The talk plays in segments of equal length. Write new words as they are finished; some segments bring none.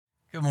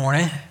Good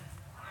morning.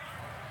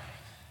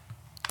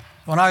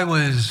 When I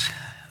was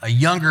a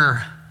younger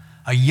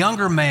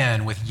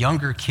man with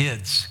younger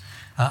kids,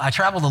 I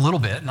traveled a little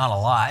bit, not a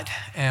lot.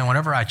 And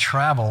whenever I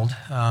traveled,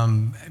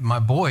 my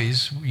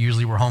boys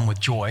usually were home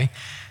with Joy.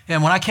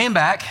 And when I came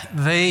back,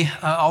 they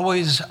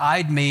always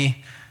eyed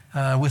me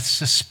with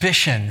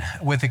suspicion,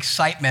 with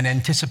excitement,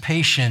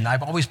 anticipation.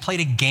 I've always played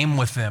a game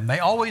with them. They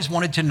always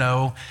wanted to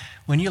know,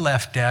 when you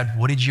left, Dad,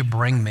 what did you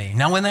bring me?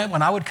 Now, when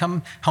I would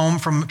come home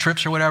from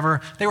trips or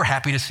whatever, they were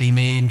happy to see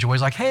me. And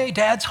Joy's like, hey,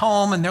 Dad's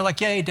home. And they're like,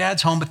 yay,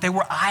 Dad's home. But they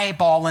were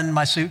eyeballing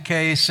my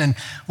suitcase and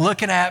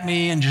looking at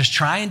me and just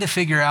trying to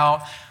figure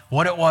out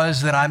what it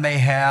was that I may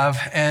have.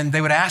 And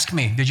they would ask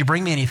me, did you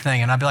bring me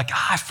anything? And I'd be like,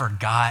 I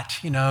forgot,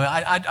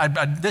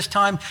 I this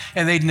time.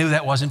 And they knew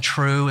that wasn't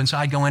true. And so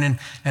I'd go in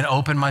and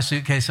open my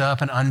suitcase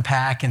up and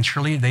unpack. And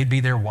surely they'd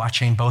be there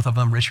watching, both of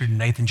them, Richard and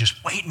Nathan,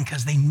 just waiting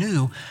because they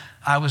knew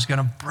I was going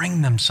to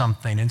bring them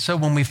something. And so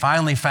when we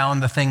finally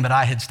found the thing that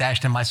I had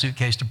stashed in my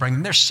suitcase to bring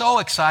them, they're so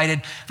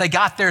excited. They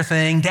got their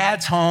thing.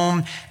 Dad's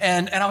home.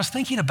 And I was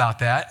thinking about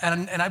that.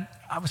 And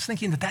I was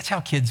thinking that that's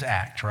how kids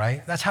act,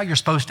 right? That's how you're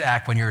supposed to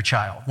act when you're a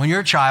child. When you're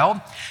a child,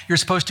 you're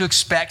supposed to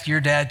expect your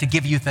dad to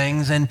give you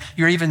things, and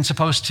you're even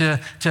supposed to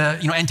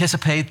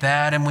anticipate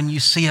that. And when you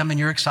see him and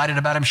you're excited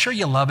about him, sure,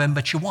 you love him,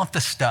 but you want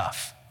the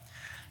stuff.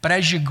 But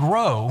as you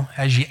grow,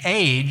 as you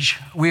age,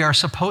 we are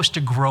supposed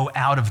to grow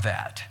out of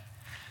that.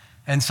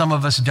 And some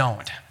of us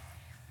don't.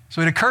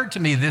 So it occurred to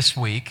me this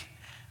week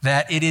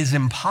that it is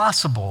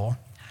impossible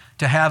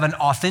to have an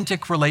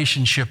authentic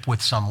relationship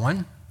with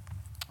someone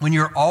when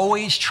you're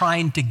always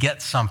trying to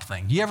get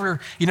something. You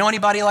know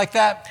anybody like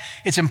that?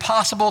 It's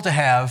impossible to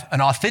have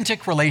an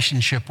authentic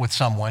relationship with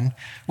someone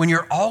when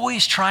you're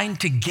always trying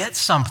to get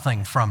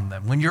something from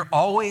them, when you're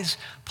always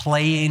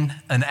playing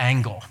an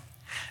angle.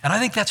 And I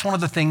think that's one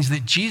of the things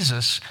that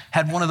Jesus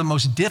had one of the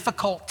most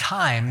difficult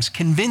times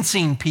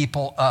convincing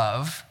people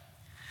of,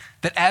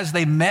 that as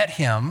they met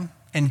him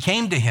and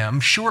came to him,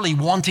 surely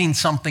wanting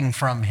something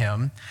from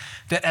him,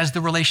 that as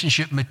the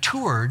relationship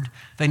matured,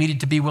 they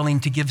needed to be willing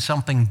to give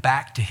something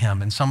back to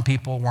him. And some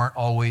people weren't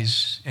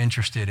always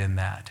interested in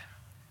that.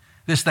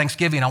 This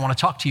Thanksgiving, I want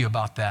to talk to you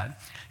about that.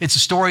 It's a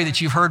story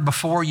that you've heard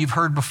before. You've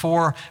heard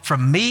before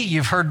from me.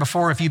 You've heard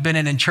before if you've been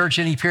in church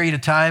any period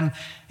of time.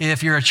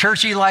 If you're a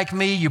churchy like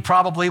me, you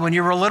probably, when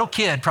you were a little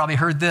kid, probably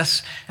heard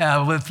this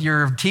with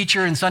your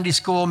teacher in Sunday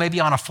school, maybe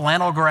on a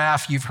flannel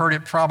graph. You've heard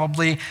it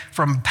probably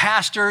from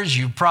pastors.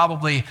 You've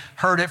probably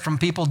heard it from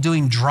people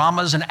doing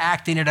dramas and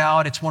acting it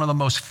out. It's one of the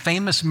most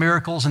famous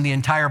miracles in the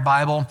entire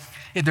Bible.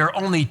 There are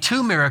only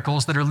 2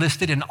 miracles that are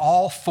listed in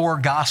all 4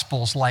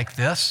 Gospels like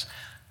this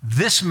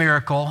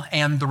miracle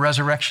and the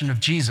resurrection of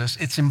Jesus.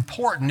 It's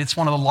important. It's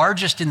one of the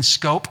largest in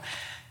scope,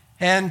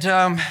 and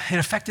it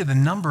affected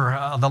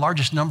the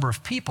largest number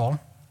of people,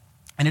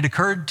 and it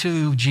occurred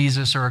to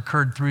Jesus, or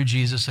occurred through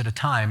Jesus, at a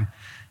time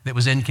that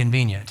was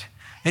inconvenient.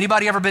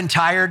 Anybody ever been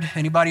tired?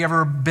 Anybody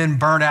ever been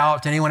burnt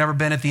out? Anyone ever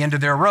been at the end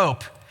of their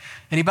rope?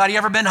 Anybody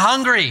ever been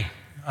hungry?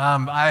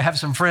 I have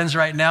some friends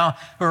right now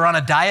who are on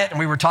a diet, and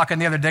we were talking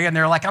the other day, and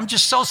they're like, I'm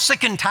just so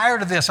sick and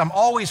tired of this. I'm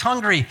always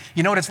hungry.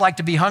 You know what it's like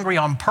to be hungry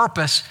on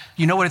purpose.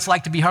 You know what it's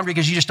like to be hungry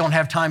because you just don't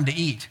have time to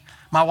eat.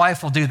 My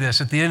wife will do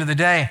this. At the end of the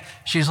day,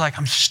 she's like,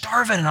 I'm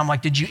starving. And I'm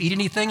like, did you eat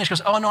anything? And she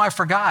goes, oh, no, I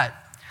forgot.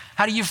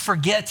 How do you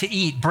forget to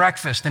eat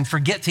breakfast and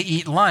forget to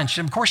eat lunch?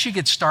 And of course you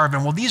get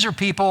starving. Well, these are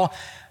people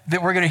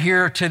that we're going to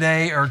hear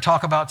today or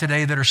talk about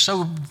today that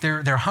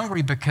are they're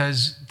hungry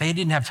because they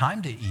didn't have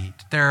time to eat.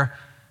 They're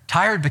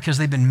tired because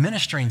they've been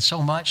ministering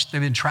so much. They've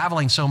been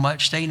traveling so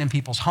much, staying in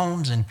people's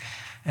homes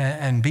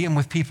and being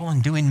with people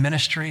and doing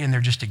ministry, and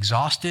they're just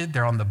exhausted.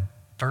 They're on the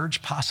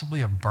verge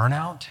possibly of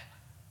burnout.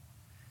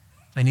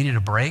 They needed a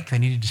break. They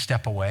needed to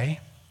step away.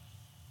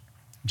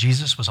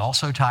 Jesus was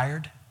also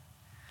tired.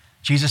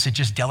 Jesus had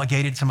just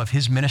delegated some of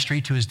his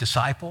ministry to his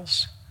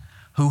disciples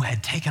who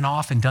had taken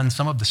off and done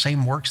some of the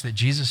same works that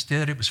Jesus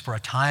did. It was for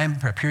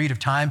a period of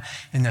time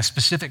in a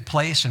specific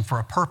place and for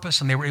a purpose,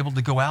 and they were able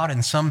to go out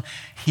and some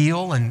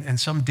heal and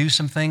some do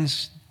some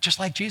things just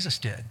like Jesus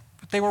did.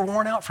 But they were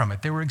worn out from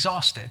it. They were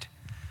exhausted.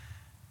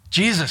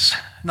 Jesus,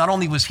 not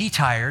only was he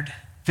tired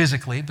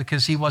physically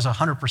because he was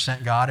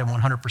 100% God and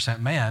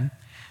 100% man,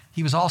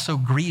 he was also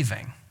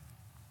grieving.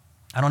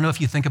 I don't know if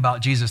you think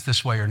about Jesus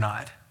this way or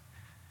not,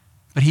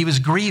 but he was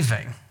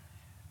grieving,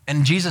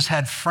 and Jesus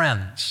had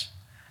friends.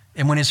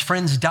 And when his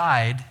friends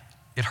died,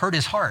 it hurt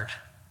his heart.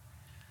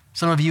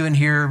 Some of you in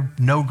here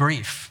know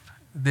grief.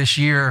 This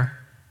year,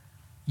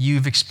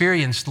 you've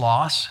experienced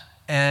loss,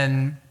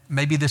 and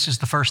maybe this is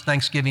the first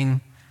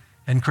Thanksgiving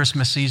and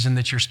Christmas season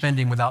that you're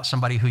spending without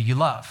somebody who you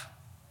love.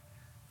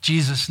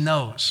 Jesus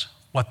knows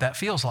what that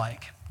feels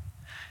like.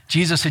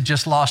 Jesus had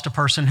just lost a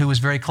person who was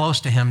very close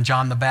to him,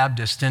 John the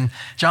Baptist. And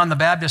John the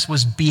Baptist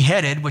was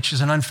beheaded, which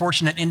is an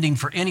unfortunate ending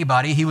for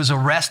anybody. He was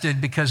arrested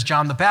because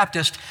John the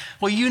Baptist,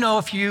 well, you know,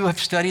 if you have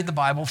studied the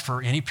Bible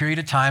for any period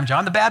of time,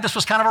 John the Baptist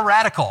was kind of a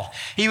radical.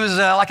 He was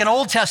like an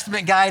Old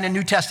Testament guy in a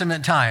New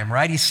Testament time,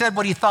 right? He said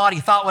what he thought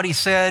what he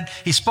said.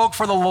 He spoke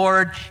for the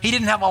Lord. He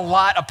didn't have a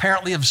lot,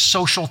 apparently, of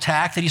social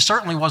tact, and he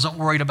certainly wasn't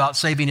worried about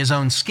saving his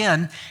own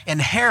skin.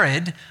 And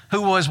Herod,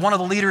 who was one of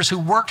the leaders who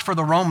worked for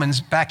the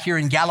Romans back here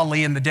in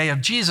Galilee in the day of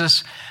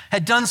Jesus,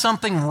 had done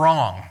something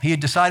wrong. He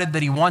had decided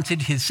that he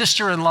wanted his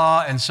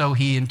sister-in-law, and so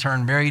he in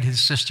turn married his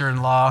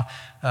sister-in-law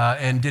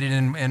and did it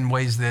in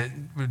ways that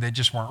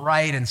just weren't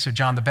right. And so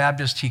John the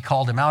Baptist, he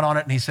called him out on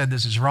it, and he said,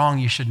 this is wrong,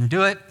 you shouldn't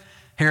do it.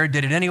 Herod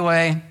did it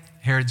anyway.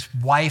 Herod's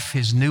wife,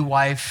 his new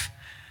wife,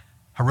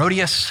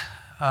 Herodias,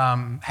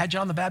 had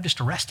John the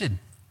Baptist arrested.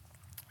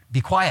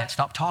 Be quiet,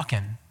 stop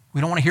talking. We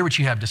don't want to hear what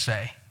you have to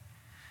say.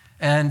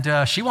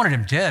 And she wanted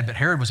him dead, but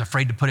Herod was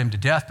afraid to put him to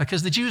death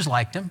because the Jews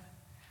liked him.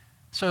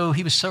 So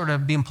he was sort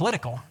of being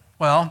political.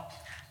 Well,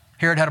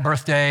 Herod had a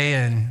birthday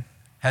and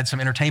had some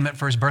entertainment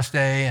for his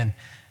birthday. And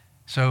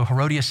so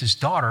Herodias'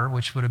 daughter,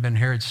 which would have been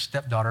Herod's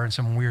stepdaughter in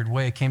some weird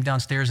way, came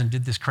downstairs and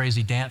did this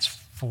crazy dance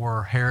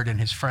for Herod and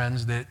his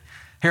friends that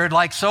Herod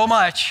liked so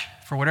much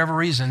for whatever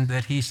reason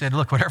that he said,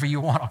 look, whatever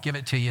you want, I'll give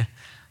it to you.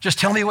 Just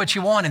tell me what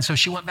you want. And so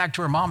she went back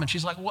to her mom and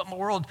she's like, what in the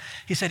world?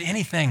 He said,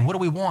 anything. What do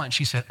we want?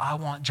 She said, I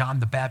want John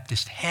the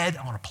Baptist's head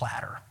on a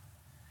platter.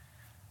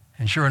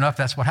 And sure enough,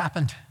 that's what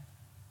happened.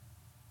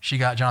 She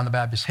got John the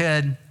Baptist's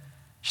head.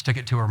 She took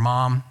it to her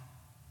mom.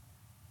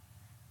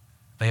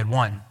 They had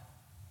won.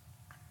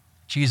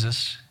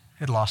 Jesus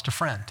had lost a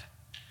friend.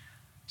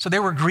 So they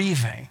were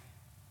grieving.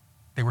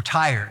 They were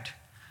tired.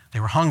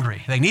 They were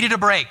hungry. They needed a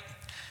break.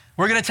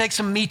 We're going to take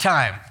some me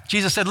time.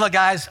 Jesus said, look,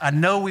 guys, I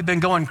know we've been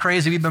going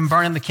crazy. We've been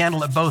burning the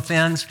candle at both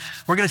ends.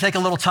 We're going to take a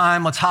little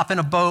time. Let's hop in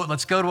a boat.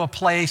 Let's go to a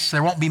place.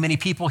 There won't be many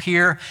people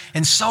here.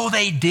 And so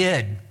they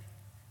did.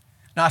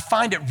 Now, I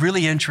find it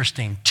really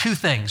interesting. Two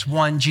things.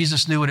 One,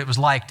 Jesus knew what it was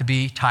like to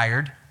be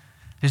tired.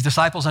 His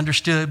disciples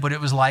understood what it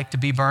was like to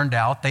be burned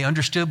out. They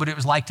understood what it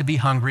was like to be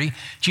hungry.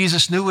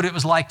 Jesus knew what it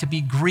was like to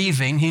be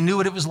grieving. He knew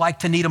what it was like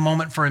to need a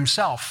moment for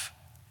himself.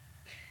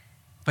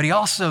 But he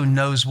also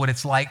knows what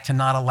it's like to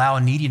not allow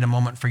needing a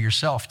moment for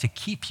yourself to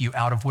keep you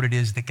out of what it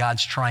is that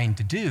God's trying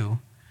to do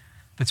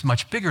that's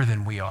much bigger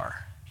than we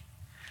are.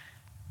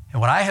 And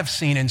what I have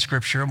seen in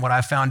Scripture and what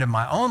I've found in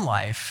my own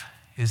life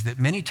is that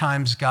many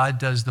times God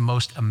does the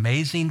most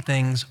amazing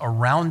things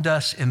around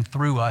us and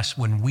through us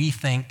when we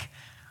think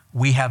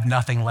we have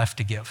nothing left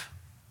to give.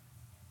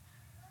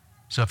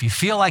 So if you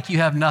feel like you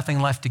have nothing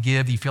left to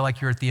give, you feel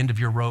like you're at the end of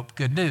your rope,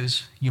 good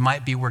news, you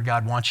might be where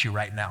God wants you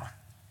right now.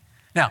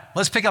 Now,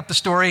 let's pick up the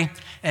story,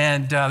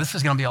 and this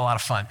is going to be a lot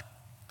of fun.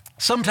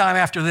 Sometime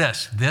after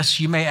this,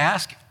 you may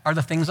ask, are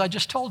the things I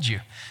just told you.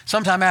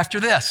 Sometime after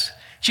this,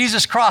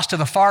 Jesus crossed to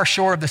the far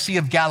shore of the Sea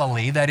of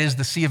Galilee, that is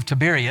the Sea of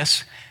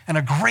Tiberias, and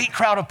a great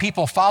crowd of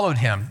people followed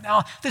him.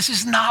 Now, this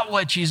is not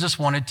what Jesus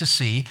wanted to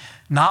see,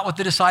 not what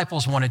the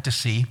disciples wanted to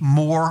see,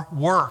 more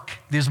work.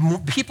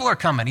 People are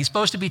coming. He's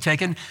supposed to be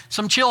taking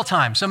some chill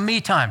time, some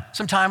me time,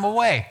 some time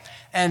away.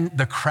 And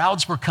the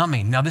crowds were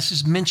coming. Now, this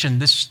is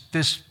mentioned,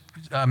 this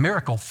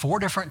miracle 4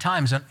 different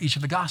times in each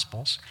of the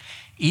Gospels.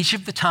 Each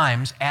of the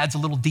times adds a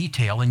little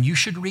detail, and you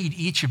should read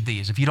each of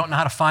these. If you don't know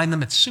how to find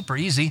them, it's super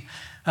easy.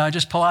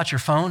 Just pull out your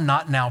phone,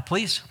 not now,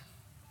 please,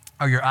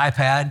 or your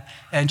iPad,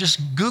 and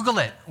just Google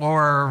it,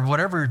 or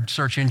whatever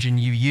search engine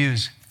you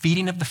use.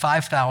 Feeding of the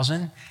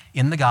 5,000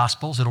 in the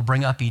Gospels. It'll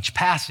bring up each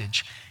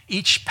passage.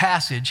 Each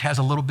passage has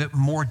a little bit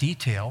more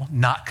detail,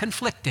 not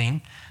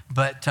conflicting,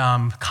 but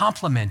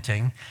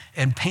complementing,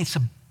 and paints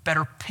a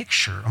better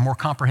picture, a more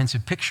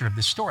comprehensive picture of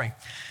this story.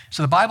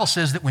 So the Bible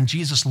says that when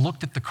Jesus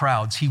looked at the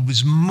crowds, he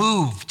was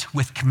moved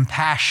with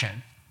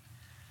compassion.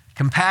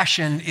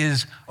 Compassion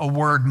is a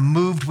word,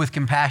 moved with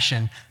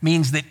compassion,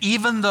 means that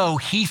even though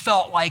he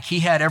felt like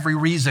he had every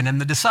reason,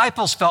 and the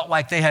disciples felt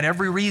like they had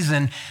every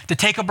reason to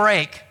take a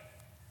break,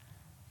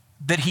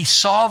 that he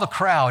saw the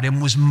crowd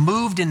and was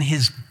moved in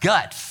his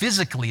gut,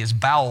 physically, his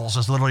bowels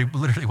is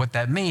literally what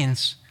that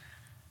means,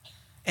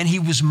 and he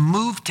was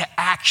moved to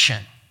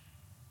action.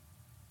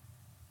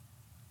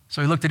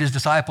 So he looked at his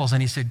disciples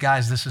and he said,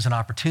 guys, this is an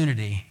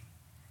opportunity.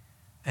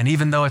 And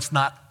even though it's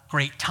not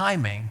great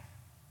timing,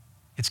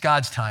 it's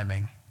God's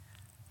timing.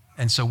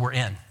 And so we're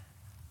in.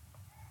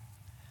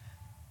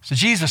 So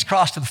Jesus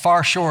crossed to the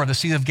far shore of the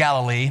Sea of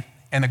Galilee,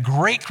 and a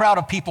great crowd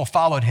of people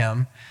followed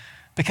him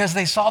because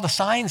they saw the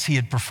signs he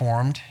had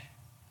performed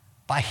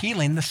by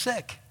healing the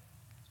sick.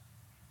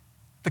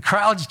 The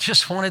crowds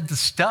just wanted the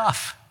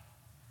stuff.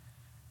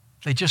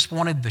 They just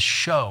wanted the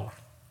show.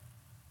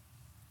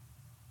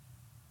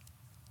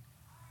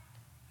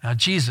 Now,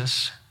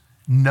 Jesus,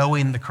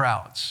 knowing the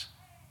crowds,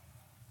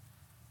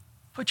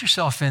 put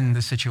yourself in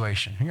the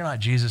situation. You're not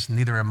Jesus,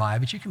 neither am I,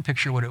 but you can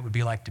picture what it would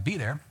be like to be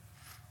there.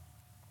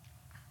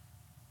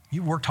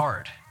 You worked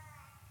hard.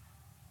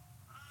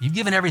 You've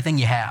given everything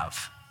you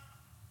have.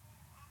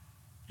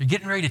 You're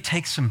getting ready to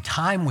take some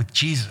time with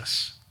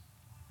Jesus.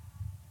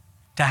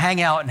 to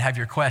hang out and have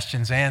your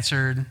questions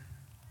answered,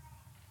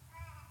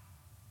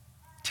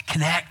 to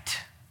connect.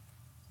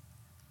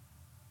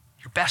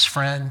 Your best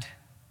friend,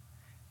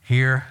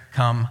 here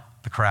come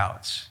the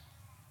crowds.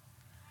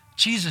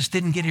 Jesus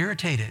didn't get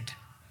irritated.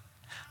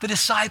 The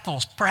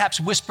disciples perhaps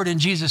whispered in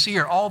Jesus'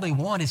 ear, all they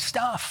want is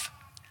stuff.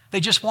 They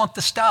just want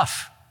the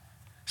stuff.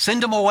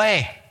 Send them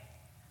away.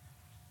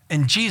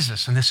 And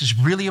Jesus, and this is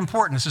really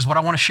important, this is what I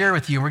want to share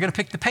with you. We're going to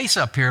pick the pace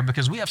up here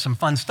because we have some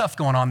fun stuff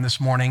going on this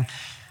morning.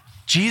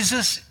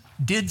 Jesus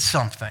did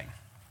something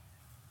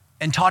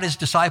and taught his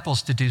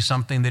disciples to do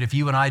something that if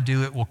you and I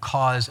do, it will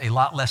cause a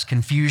lot less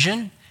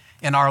confusion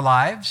in our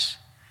lives.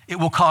 It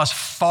will cause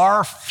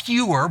far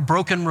fewer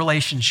broken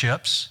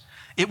relationships.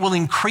 It will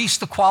increase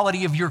the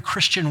quality of your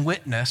Christian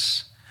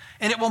witness,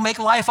 and it will make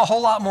life a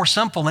whole lot more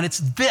simple. And it's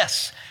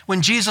this: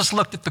 when Jesus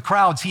looked at the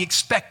crowds, he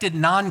expected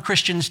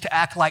non-Christians to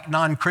act like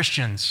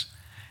non-Christians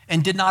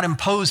and did not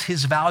impose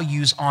his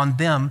values on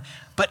them,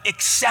 but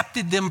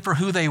accepted them for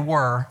who they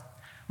were,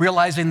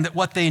 realizing that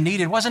what they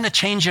needed wasn't a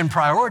change in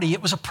priority,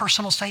 it was a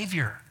personal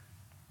Savior.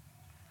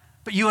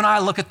 But you and I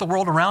look at the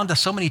world around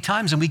us so many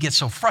times and we get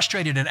so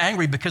frustrated and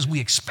angry because we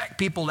expect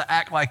people to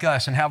act like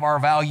us and have our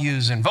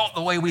values and vote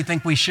the way we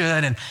think we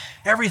should and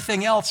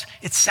everything else.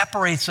 It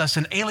separates us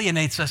and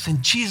alienates us.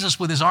 And Jesus,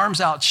 with his arms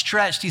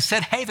outstretched, he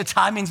said, hey, the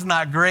timing's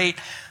not great,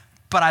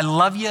 but I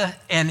love you.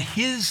 And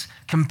his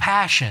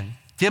compassion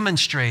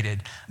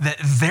demonstrated that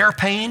their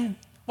pain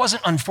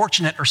wasn't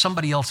unfortunate or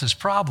somebody else's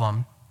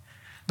problem,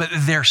 but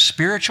their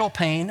spiritual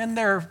pain and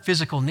their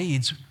physical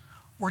needs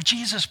were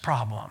Jesus'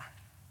 problem.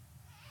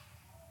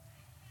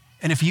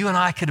 And if you and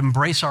I could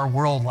embrace our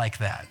world like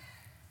that,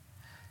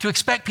 to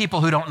expect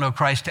people who don't know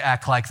Christ to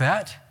act like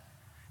that,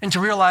 and to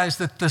realize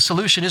that the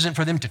solution isn't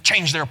for them to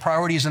change their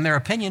priorities and their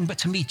opinion, but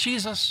to meet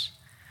Jesus,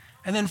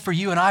 and then for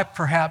you and I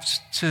perhaps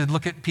to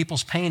look at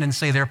people's pain and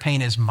say their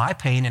pain is my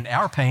pain and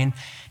our pain,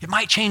 it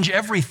might change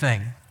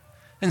everything.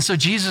 And so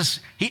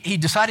Jesus, he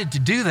decided to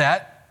do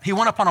that. He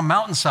went up on a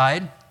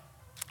mountainside,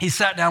 he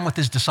sat down with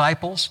his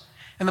disciples,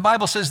 and the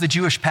Bible says the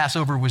Jewish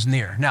Passover was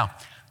near. Now,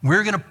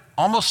 we're going to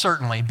almost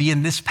certainly be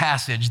in this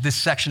passage, this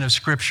section of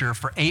scripture,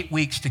 for 8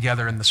 weeks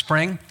together in the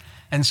spring.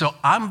 And so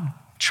I'm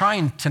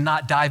trying to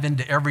not dive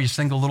into every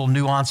single little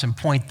nuance and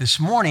point this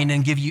morning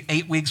and give you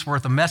 8 weeks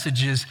worth of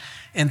messages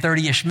in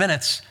 30-ish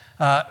minutes.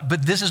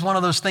 But this is one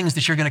of those things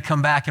that you're going to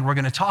come back and we're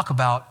going to talk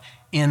about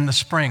in the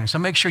spring. So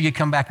make sure you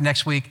come back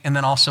next week and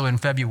then also in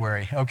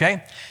February,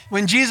 okay?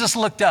 When Jesus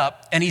looked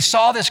up and he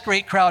saw this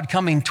great crowd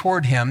coming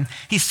toward him,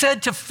 he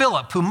said to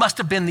Philip, who must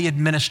have been the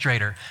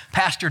administrator.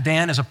 Pastor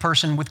Dan is a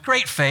person with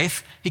great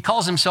faith. He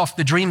calls himself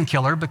the dream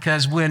killer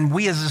because when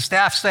we as a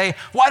staff say,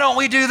 why don't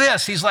we do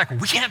this? He's like,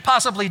 we can't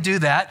possibly do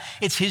that.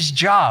 It's his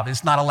job.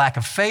 It's not a lack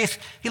of faith.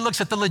 He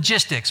looks at the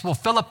logistics. Well,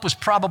 Philip was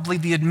probably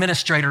the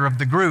administrator of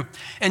the group.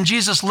 And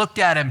Jesus looked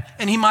at him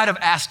and he might have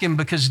asked him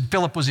because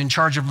Philip was in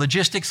charge of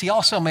logistics. He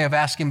also may have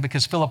asked him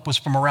because Philip was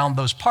from around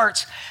those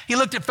parts. He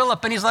looked at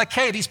Philip and he's like,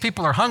 hey, these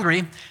people are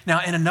hungry.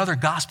 Now, in another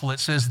gospel, it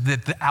says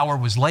that the hour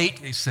was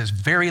late. It says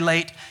very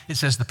late. It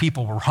says the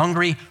people were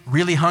hungry,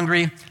 really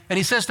hungry. And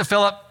he says to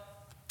Philip,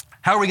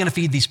 how are we going to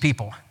feed these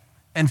people?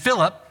 And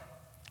Philip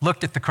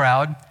looked at the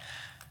crowd,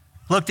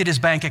 looked at his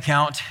bank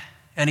account,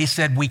 and he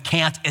said, we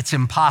can't, it's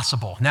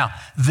impossible. Now,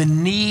 the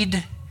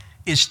need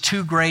is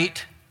too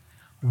great.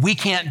 We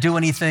can't do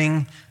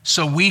anything,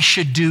 so we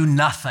should do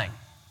nothing.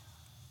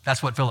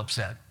 That's what Philip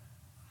said.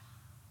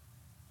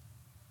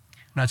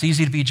 Now, it's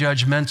easy to be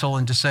judgmental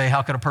and to say,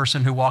 how could a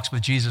person who walks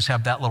with Jesus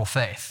have that little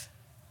faith?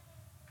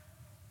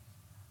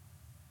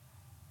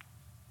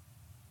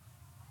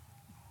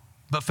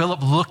 But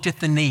Philip looked at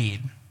the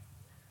need,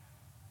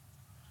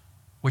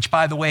 which,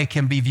 by the way,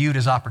 can be viewed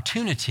as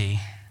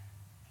opportunity.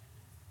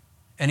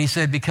 And he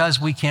said,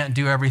 because we can't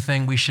do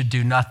everything, we should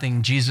do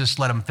nothing. Jesus,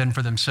 let them fend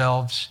for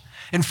themselves.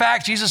 In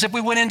fact, Jesus, if we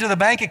went into the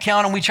bank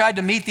account and we tried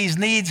to meet these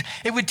needs,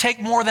 it would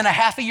take more than a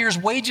half a year's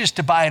wages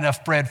to buy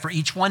enough bread for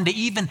each one to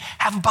even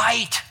have a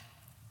bite.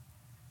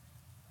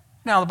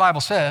 Now, the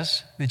Bible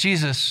says that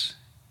Jesus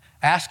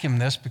asked him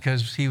this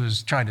because he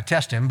was trying to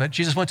test him, but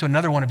Jesus went to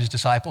another one of his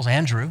disciples,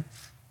 Andrew,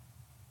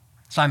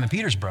 Simon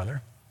Peter's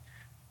brother.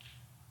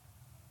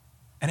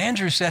 And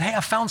Andrew said, hey,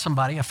 I found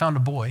somebody. I found a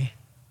boy,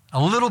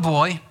 a little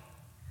boy.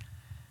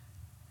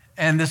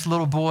 And this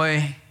little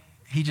boy,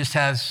 he just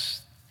has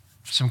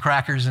some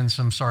crackers and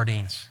some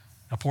sardines,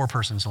 a poor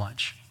person's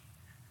lunch.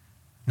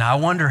 Now, I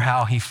wonder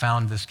how he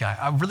found this guy.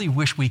 I really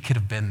wish we could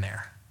have been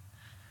there.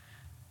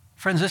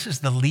 Friends, this is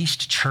the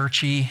least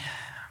churchy.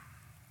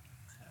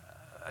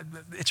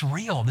 It's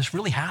real. This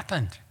really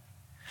happened.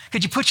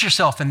 Could you put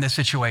yourself in this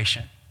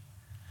situation?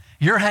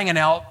 You're hanging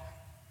out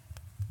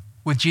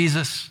with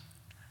Jesus.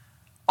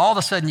 All of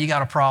a sudden, you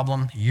got a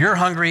problem. You're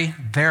hungry.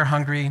 They're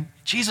hungry.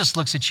 Jesus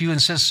looks at you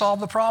and says, solve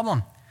the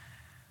problem.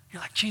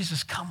 You're like,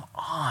 Jesus, come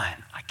on.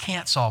 I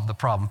can't solve the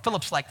problem.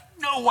 Philip's like,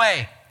 no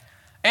way.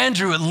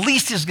 Andrew at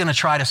least is going to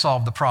try to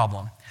solve the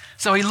problem.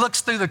 So he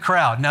looks through the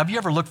crowd. Now, have you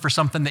ever looked for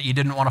something that you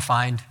didn't want to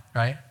find,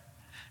 right?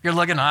 You're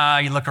looking,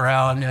 you look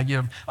around.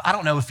 I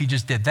don't know if he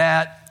just did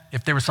that.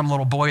 if there was some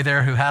little boy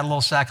there who had a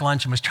little sack of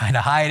lunch and was trying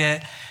to hide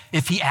it.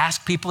 If he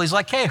asked people, he's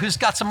like, hey, who's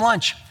got some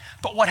lunch?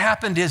 But what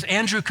happened is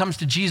Andrew comes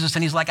to Jesus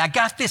and he's like, I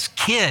got this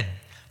kid,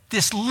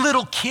 this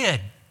little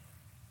kid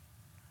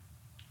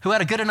who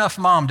had a good enough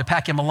mom to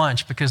pack him a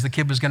lunch because the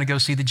kid was going to go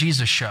see the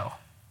Jesus show.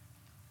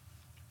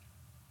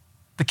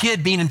 The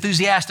kid, being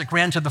enthusiastic,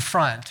 ran to the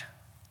front.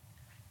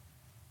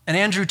 And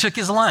Andrew took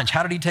his lunch.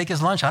 How did he take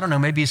his lunch? I don't know.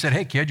 Maybe he said,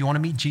 hey, kid, you want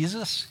to meet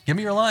Jesus? Give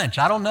me your lunch.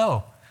 I don't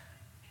know.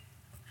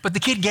 But the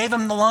kid gave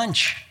him the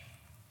lunch.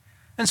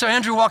 And so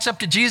Andrew walks up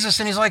to Jesus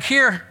and he's like,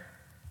 here,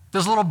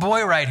 this little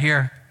boy right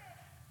here.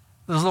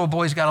 This little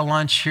boy's got a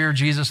lunch here.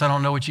 Jesus, I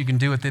don't know what you can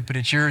do with it, but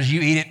it's yours.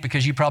 You eat it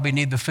because you probably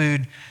need the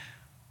food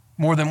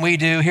more than we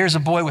do. Here's a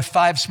boy with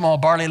 5 small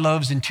barley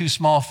loaves and 2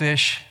 small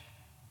fish.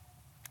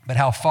 But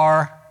how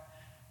far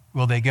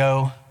will they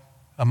go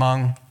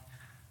among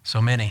so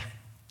many?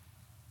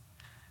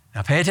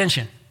 Now pay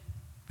attention.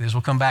 This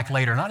will come back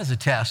later, not as a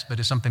test, but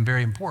as something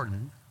very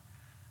important.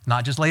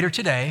 Not just later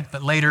today,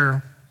 but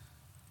later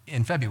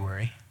in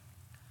February.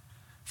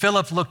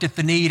 Philip looked at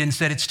the need and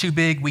said, it's too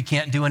big, we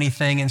can't do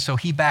anything. And so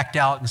he backed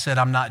out and said,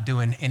 I'm not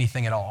doing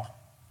anything at all.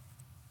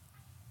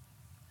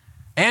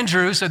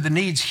 Andrew said, the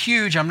need's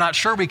huge, I'm not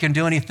sure we can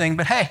do anything,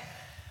 but hey,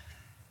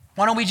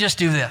 why don't we just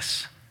do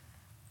this?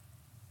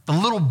 The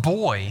little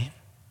boy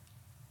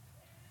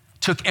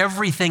took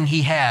everything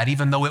he had,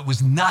 even though it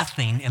was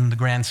nothing in the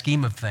grand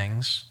scheme of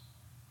things,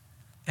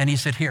 and he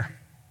said, here,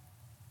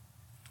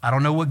 I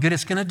don't know what good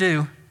it's going to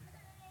do,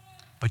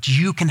 but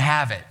you can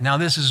have it. Now,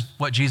 this is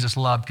what Jesus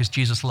loved because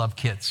Jesus loved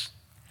kids.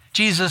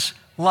 Jesus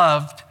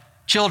loved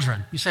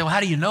children. You say, well, how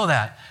do you know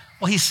that?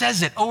 Well, he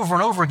says it over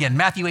and over again.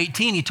 Matthew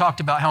 18, he talked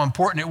about how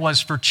important it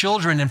was for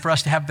children and for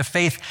us to have the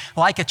faith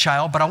like a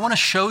child. But I want to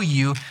show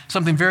you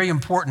something very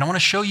important. I want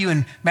to show you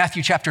in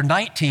Matthew chapter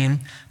 19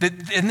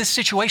 that in this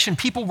situation,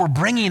 people were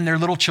bringing their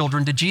little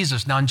children to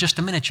Jesus. Now, in just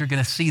a minute, you're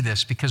going to see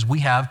this because we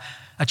have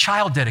a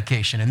child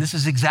dedication, and this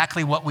is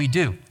exactly what we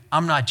do.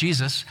 I'm not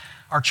Jesus.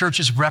 Our church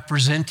is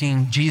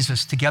representing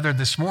Jesus together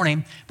this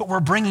morning, but we're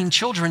bringing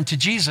children to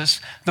Jesus.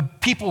 The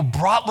people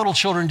brought little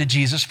children to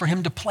Jesus for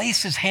him to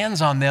place his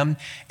hands on them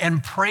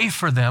and pray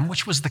for them,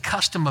 which was the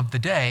custom of the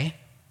day.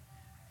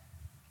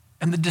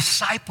 And the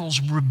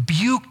disciples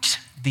rebuked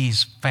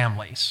these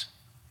families.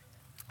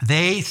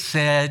 They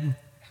said,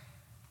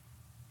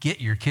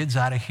 get your kids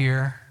out of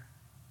here.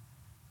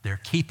 They're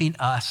keeping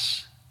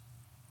us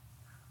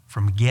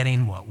from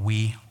getting what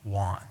we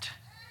want.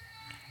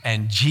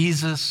 And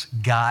Jesus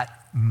got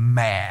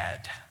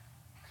mad.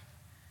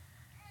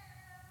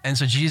 And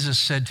so Jesus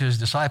said to his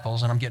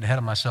disciples, and I'm getting ahead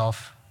of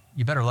myself,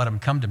 you better let them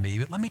come to me.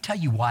 But let me tell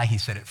you why he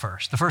said it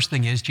first. The first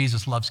thing is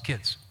Jesus loves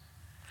kids.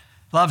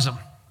 Loves them.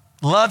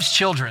 Loves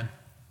children.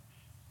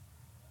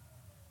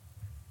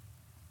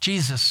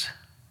 Jesus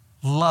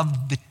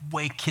loved the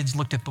way kids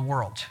looked at the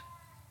world.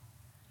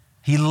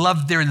 He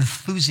loved their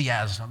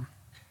enthusiasm.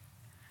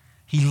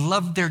 He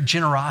loved their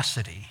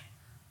generosity.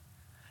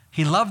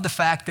 He loved the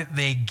fact that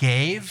they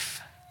gave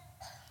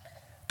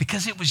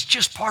because it was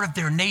just part of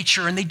their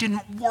nature and they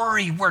didn't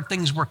worry where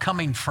things were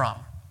coming from.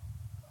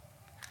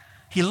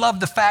 He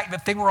loved the fact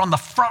that they were on the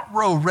front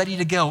row ready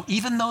to go,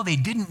 even though they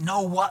didn't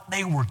know what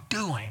they were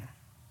doing.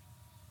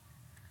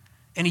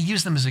 And he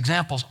used them as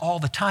examples all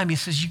the time. He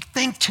says, you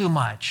think too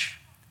much.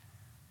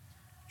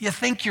 You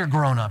think you're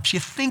grown-ups. You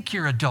think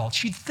you're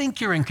adults. You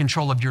think you're in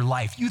control of your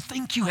life. You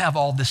think you have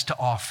all this to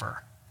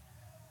offer.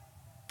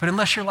 But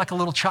unless you're like a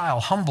little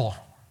child, humble,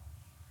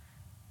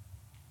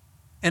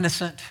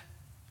 innocent,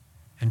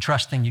 and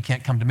trusting, you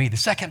can't come to me. The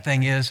second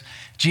thing is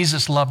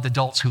Jesus loved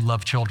adults who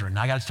love children.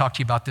 Now, I got to talk to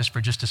you about this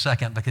for just a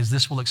second because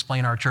this will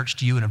explain our church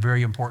to you in a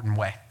very important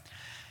way.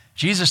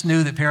 Jesus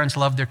knew that parents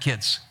love their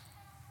kids.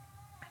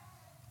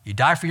 You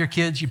die for your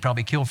kids, you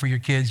probably kill for your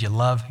kids, you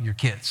love your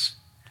kids.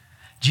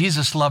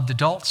 Jesus loved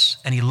adults,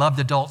 and he loved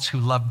adults who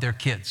loved their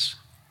kids.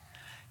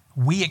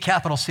 We at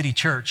Capital City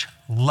Church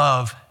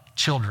love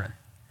children.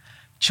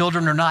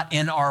 Children are not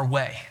in our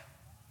way.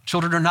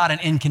 Children are not an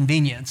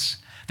inconvenience.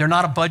 They're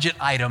not a budget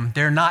item.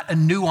 They're not a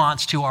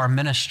nuance to our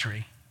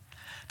ministry.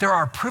 They're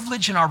our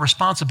privilege and our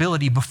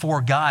responsibility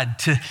before God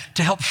to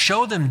help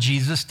show them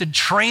Jesus, to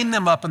train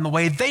them up in the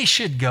way they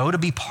should go, to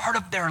be part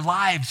of their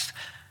lives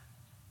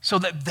so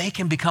that they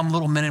can become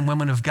little men and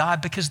women of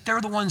God, because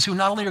they're the ones who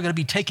not only are going to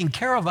be taking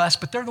care of us,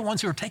 but they're the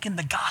ones who are taking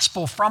the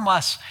gospel from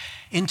us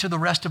into the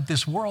rest of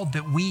this world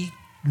that we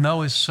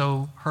know is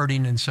so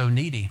hurting and so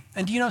needy.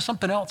 And do you know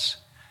something else?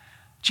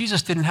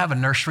 Jesus didn't have a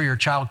nursery or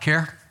child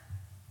care.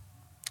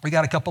 We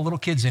got a couple little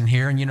kids in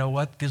here, and you know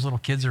what? These little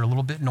kids are a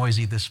little bit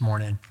noisy this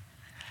morning.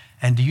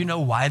 And do you know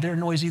why they're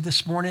noisy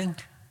this morning?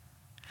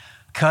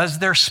 Because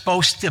they're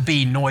supposed to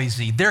be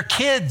noisy. They're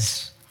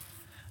kids.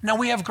 Now,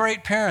 we have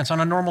great parents. On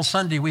a normal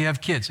Sunday, we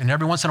have kids. And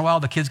every once in a while,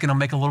 the kid's going to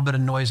make a little bit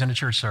of noise in a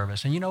church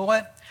service. And you know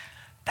what?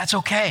 That's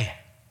okay.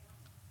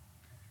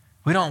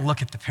 We don't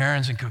look at the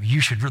parents and go, you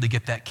should really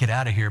get that kid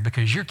out of here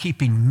because you're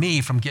keeping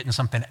me from getting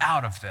something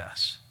out of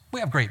this.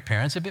 We have great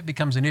parents. If it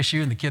becomes an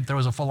issue and the kid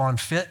throws a full-on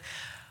fit,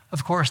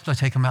 of course, they'll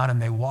take them out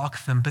and they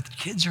walk them, but the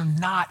kids are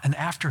not an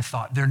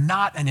afterthought. They're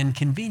not an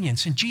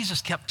inconvenience. And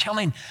Jesus kept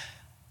telling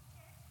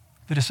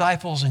the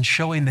disciples and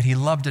showing that he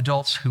loved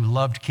adults who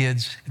loved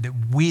kids, that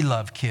we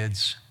love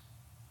kids.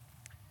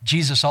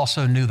 Jesus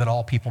also knew that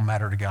all people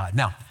matter to God.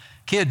 Now,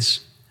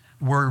 kids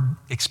were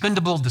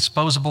expendable,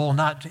 disposable,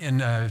 not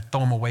in a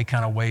throw them away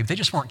kind of way. They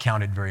just weren't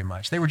counted very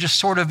much. They were just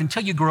sort of,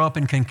 until you grow up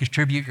and can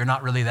contribute, you're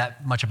not really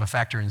that much of a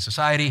factor in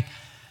society.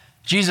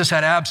 Jesus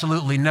had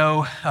absolutely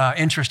no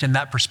interest in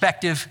that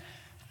perspective.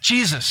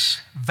 Jesus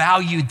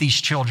valued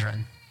these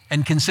children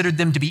and considered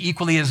them to be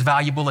equally as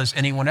valuable as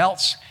anyone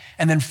else.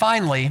 And then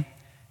finally,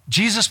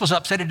 Jesus was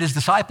upset at his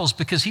disciples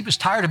because he was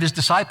tired of his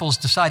disciples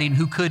deciding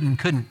who could and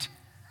couldn't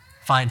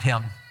find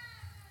him.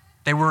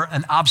 They were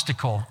an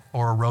obstacle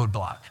or a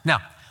roadblock. Now,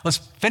 let's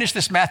finish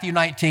this Matthew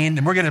 19,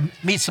 and we're going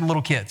to meet some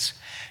little kids.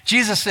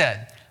 Jesus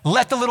said,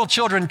 "Let the little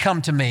children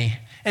come to me,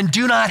 and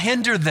do not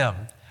hinder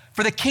them,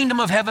 for the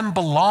kingdom of heaven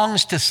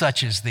belongs to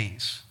such as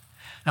these."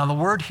 Now, the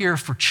word here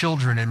for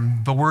children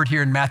and the word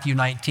here in Matthew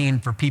 19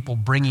 for people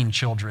bringing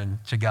children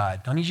to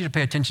God. I need you to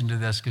pay attention to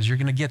this because you're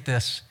going to get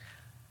this,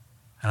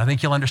 and I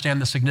think you'll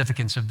understand the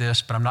significance of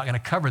this, but I'm not going to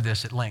cover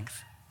this at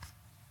length.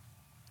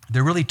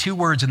 There are really two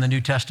words in the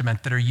New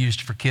Testament that are used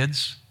for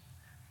kids.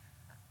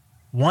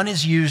 One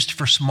is used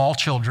for small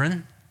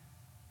children.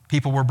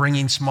 People were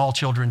bringing small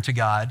children to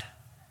God.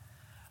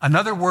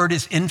 Another word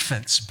is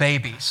infants,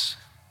 babies.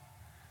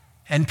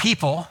 And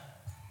people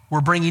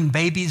were bringing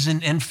babies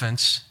and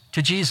infants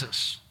to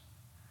Jesus.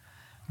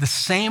 The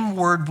same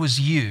word was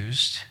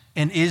used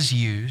and is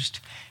used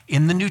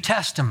in the New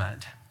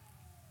Testament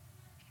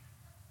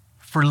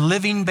for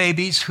living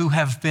babies who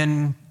have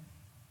been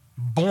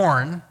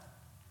born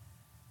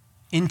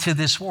into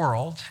this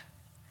world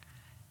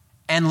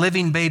and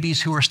living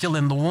babies who are still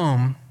in the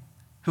womb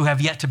who have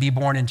yet to be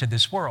born into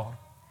this world.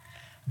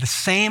 The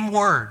same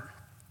word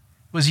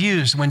was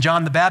used when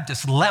John the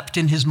Baptist leapt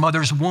in his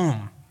mother's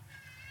womb.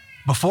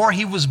 Before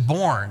he was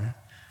born,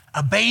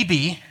 a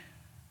baby,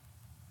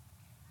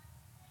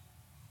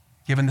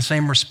 given the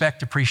same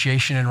respect,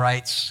 appreciation, and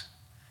rights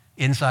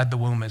inside the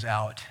womb as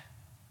out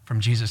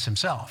from Jesus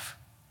himself.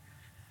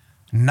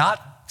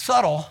 Not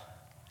subtle,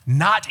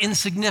 not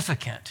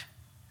insignificant,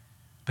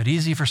 but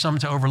easy for some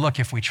to overlook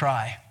if we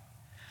try.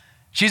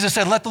 Jesus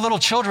said, "Let the little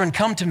children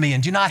come to me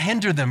and do not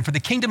hinder them, for the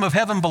kingdom of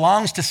heaven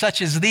belongs to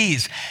such as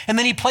these." And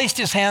then he placed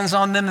his hands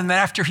on them, and then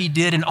after he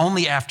did, and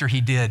only after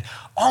he did,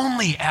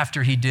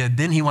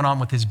 then he went on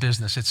with his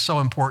business. It's so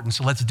important,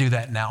 so let's do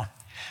that now.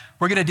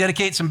 We're going to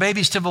dedicate some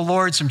babies to the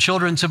Lord, some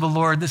children to the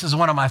Lord. This is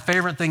one of my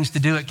favorite things to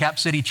do at Cap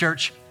City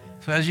Church.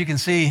 So as you can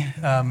see,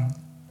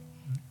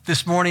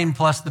 this morning,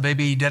 plus the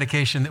baby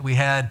dedication that we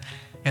had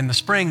in the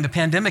spring, the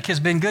pandemic has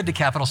been good to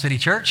Capital City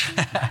Church,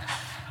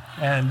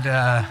 and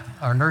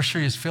our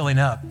nursery is filling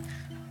up.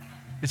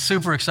 It's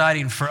super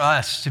exciting for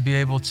us to be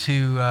able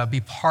to be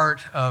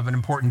part of an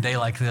important day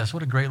like this.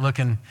 What a great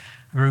looking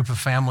group of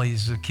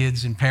families, of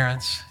kids and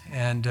parents.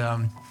 And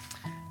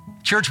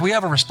church, we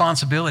have a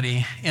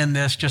responsibility in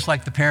this just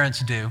like the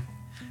parents do.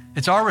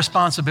 It's our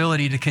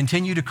responsibility to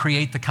continue to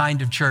create the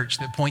kind of church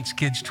that points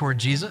kids toward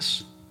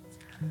Jesus.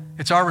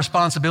 It's our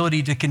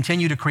responsibility to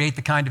continue to create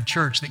the kind of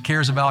church that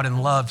cares about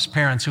and loves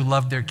parents who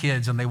love their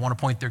kids and they want to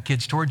point their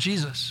kids toward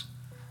Jesus.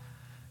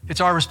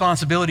 It's our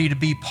responsibility to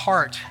be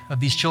part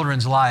of these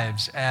children's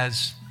lives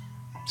as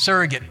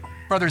surrogate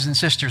brothers and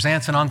sisters,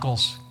 aunts and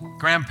uncles,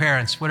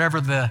 grandparents,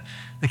 whatever the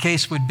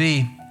case would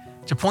be,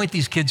 to point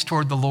these kids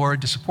toward the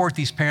Lord, to support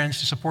these parents,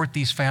 to support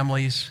these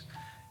families.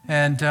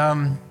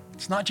 And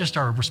it's not just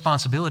our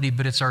responsibility,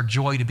 but it's our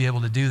joy to be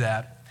able to do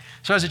that.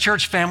 So as a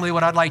church family,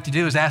 what I'd like to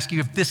do is ask you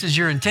if this is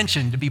your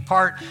intention, to be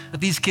part of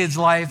these kids'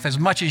 life as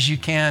much as you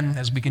can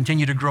as we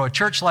continue to grow a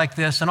church like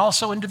this, and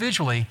also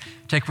individually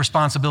take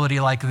responsibility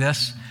like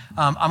this.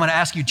 I'm going to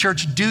ask you,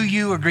 church, do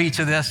you agree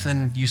to this?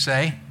 And you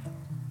say,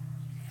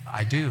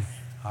 I do.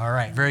 All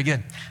right, very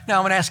good. Now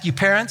I'm going to ask you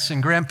parents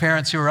and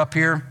grandparents who are up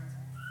here,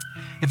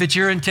 if it's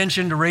your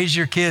intention to raise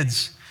your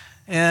kids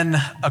in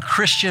a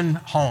Christian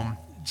home,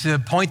 to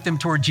point them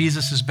toward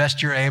Jesus as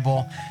best you're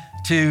able,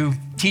 to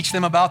teach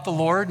them about the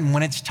Lord, and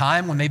when it's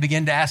time, when they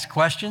begin to ask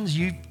questions,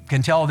 you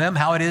can tell them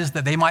how it is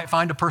that they might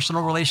find a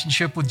personal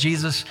relationship with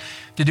Jesus,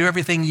 to do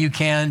everything you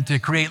can to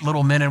create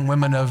little men and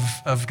women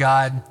of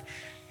God.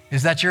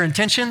 Is that your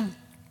intention,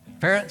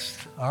 parents?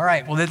 All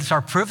right, well, it's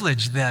our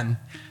privilege then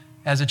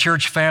as a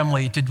church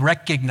family to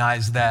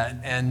recognize that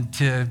and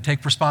to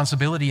take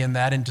responsibility in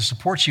that and to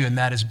support you in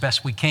that as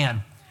best we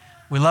can.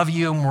 We love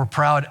you and we're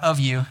proud of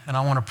you, and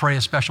I want to pray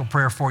a special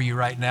prayer for you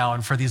right now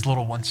and for these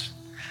little ones.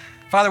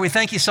 Father, we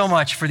thank you so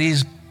much for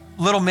these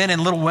little men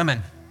and little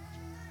women.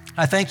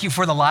 I thank you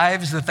for the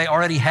lives that they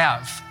already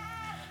have,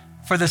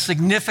 for the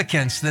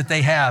significance that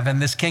they have in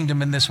this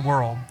kingdom, in this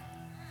world.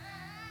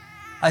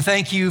 I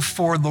thank you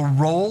for the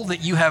role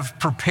that you have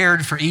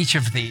prepared for each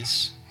of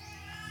these,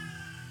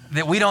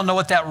 that we don't know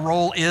what that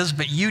role is,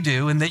 but you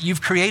do, and that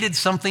you've created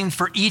something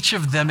for each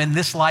of them in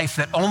this life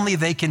that only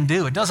they can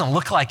do. It doesn't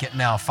look like it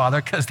now,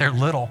 Father, because they're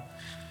little,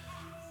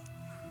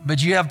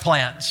 but you have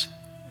plans.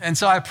 And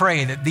so I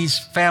pray that these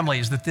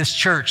families, that this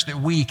church, that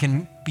we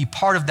can be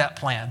part of that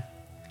plan,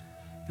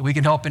 that we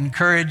can help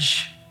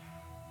encourage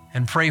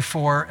and pray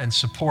for and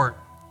support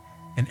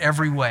in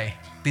every way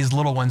these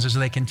little ones as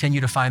they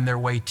continue to find their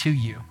way to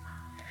you.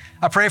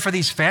 I pray for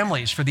these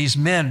families, for these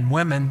men,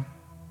 women,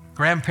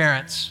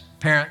 grandparents,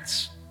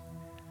 parents.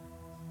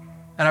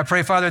 And I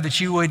pray, Father, that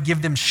you would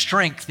give them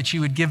strength, that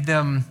you would give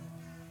them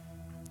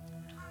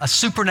a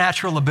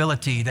supernatural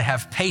ability to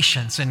have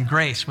patience and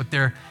grace with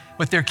their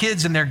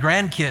kids and their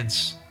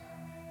grandkids,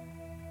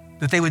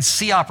 that they would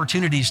see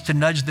opportunities to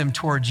nudge them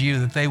towards you,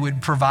 that they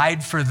would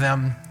provide for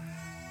them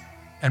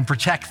and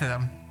protect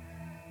them.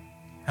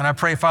 And I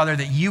pray, Father,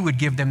 that you would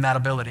give them that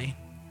ability.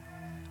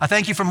 I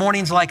thank you for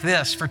mornings like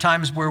this, for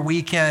times where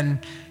we can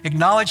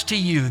acknowledge to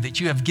you that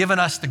you have given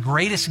us the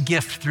greatest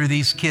gift through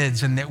these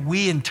kids, and that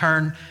we in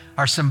turn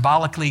are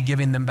symbolically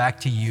giving them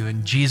back to you.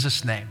 In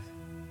Jesus' name,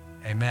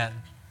 amen.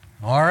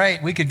 All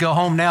right, we could go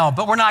home now,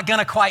 but we're not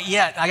gonna quite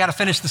yet. I gotta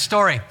finish the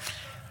story.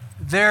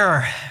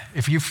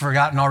 If you've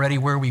forgotten already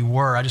where we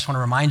were, I just wanna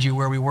remind you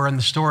where we were in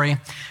the story.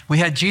 We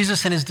had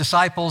Jesus and his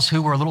disciples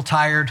who were a little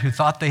tired, who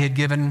thought they had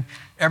given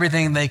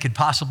everything they could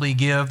possibly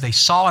give. They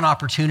saw an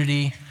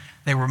opportunity,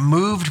 they were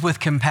moved with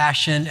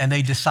compassion, and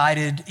they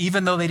decided,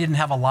 even though they didn't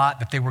have a lot,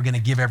 that they were gonna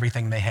give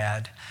everything they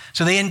had.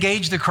 So they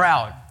engaged the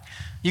crowd.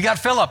 You got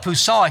Philip, who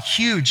saw a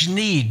huge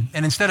need,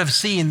 and instead of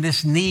seeing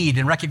this need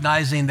and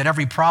recognizing that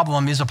every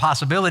problem is a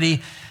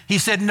possibility, he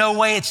said, no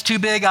way, it's too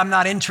big, I'm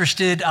not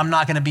interested, I'm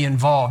not gonna be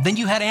involved. Then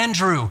you had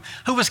Andrew,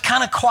 who was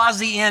kind of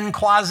quasi in,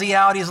 quasi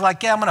out. He's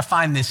like, yeah, I'm gonna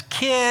find this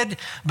kid,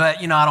 but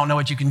I don't know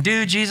what you can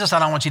do, Jesus. I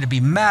don't want you to be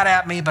mad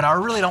at me, but I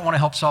really don't wanna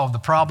help solve the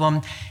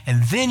problem.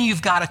 And then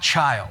you've got a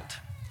child.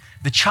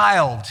 The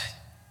child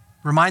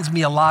reminds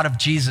me a lot of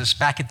Jesus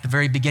back at the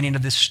very beginning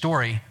of this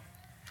story.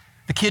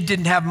 The kid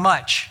didn't have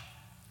much.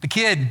 The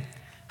kid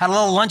had a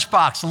little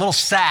lunchbox, a little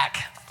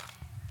sack,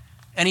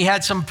 and he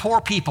had some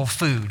poor people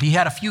food. He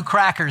had a few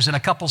crackers and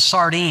a couple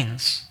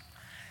sardines.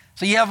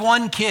 So you have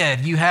one kid,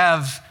 you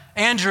have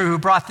Andrew, who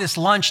brought this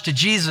lunch to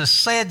Jesus.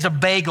 Say it's a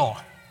bagel.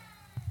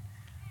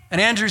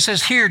 And Andrew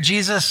says, here,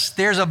 Jesus,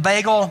 there's a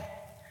bagel.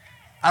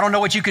 I don't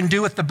know what you can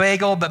do with the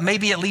bagel, but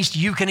maybe at least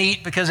you can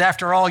eat, because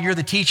after all, you're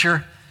the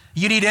teacher.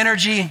 You need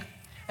energy,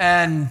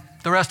 and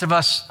the rest of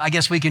us, I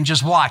guess we can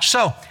just watch.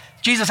 So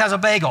Jesus has a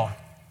bagel.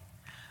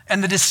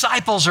 And the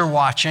disciples are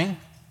watching,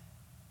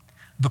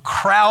 the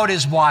crowd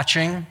is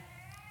watching,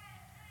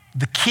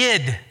 the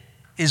kid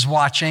is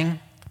watching,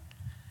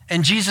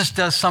 and Jesus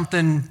does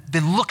something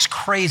that looks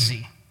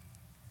crazy,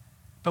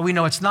 but we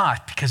know it's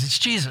not, because it's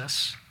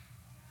Jesus.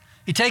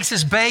 He takes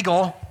this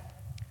bagel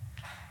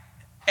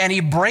and he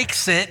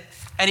breaks it,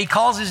 and he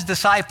calls his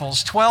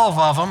disciples, 12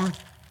 of them,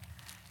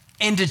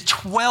 into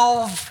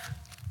 12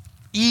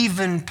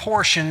 even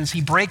portions.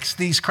 He breaks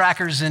these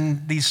crackers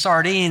and these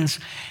sardines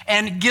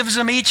and gives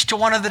them each to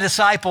one of the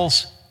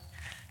disciples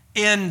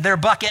in their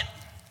bucket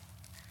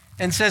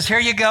and says,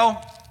 here you go.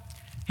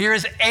 Here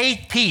is a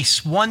piece,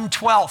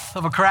 1/12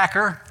 of a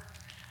cracker,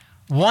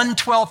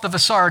 1/12 of a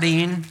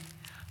sardine.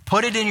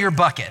 Put it in your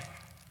bucket.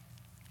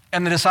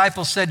 And the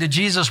disciples said to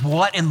Jesus,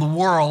 what in the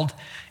world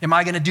am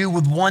I going to do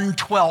with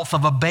 1/12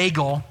 of a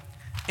bagel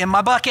in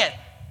my bucket?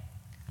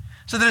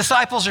 So the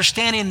disciples are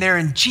standing there,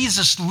 and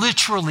Jesus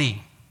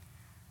literally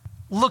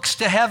looks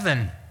to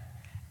heaven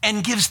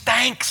and gives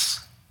thanks.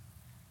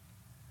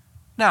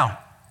 Now,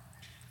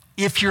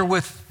 if you're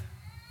with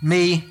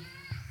me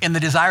in the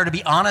desire to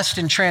be honest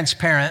and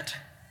transparent,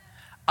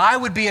 I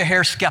would be a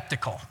hair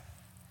skeptical.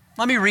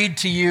 Let me read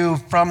to you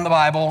from the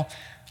Bible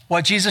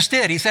what Jesus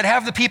did. He said,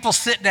 have the people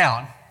sit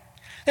down.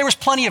 There was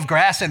plenty of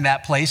grass in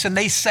that place, and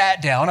they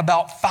sat down.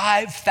 About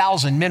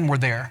 5,000 men were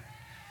there.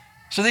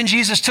 So then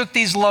Jesus took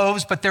these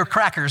loaves, but they're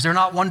crackers. They're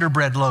not Wonder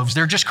Bread loaves.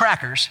 They're just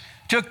crackers.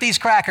 Took these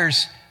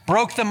crackers,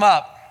 broke them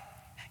up,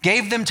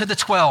 gave them to the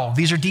 12.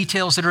 These are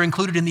details that are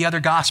included in the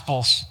other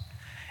Gospels.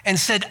 And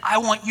said, I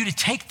want you to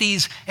take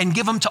these and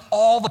give them to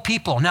all the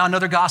people. Now,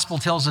 another gospel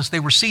tells us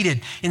they were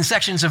seated in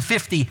sections of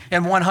 50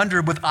 and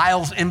 100 with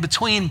aisles in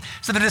between.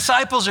 So the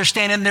disciples are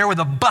standing there with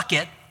a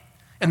bucket,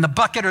 and the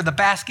bucket or the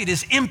basket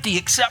is empty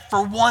except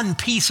for one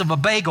piece of a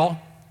bagel.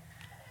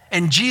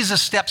 And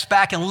Jesus steps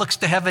back and looks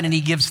to heaven, and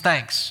he gives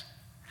thanks.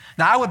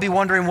 Now, I would be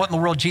wondering what in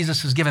the world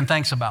Jesus is giving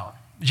thanks about.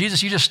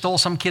 Jesus, you just stole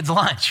some kid's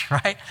lunch,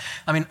 right?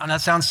 I mean,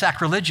 that sounds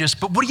sacrilegious,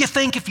 but what do you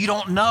think if you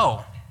don't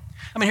know?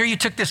 I mean, here you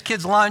took this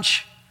kid's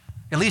lunch.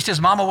 At least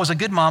his mama was a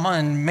good mama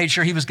and made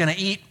sure he was going to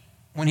eat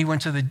when he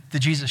went to the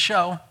Jesus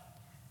show.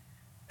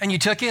 And you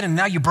took it, and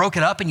now you broke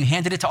it up and you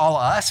handed it to all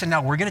of us, and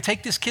now we're going to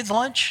take this kid's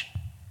lunch?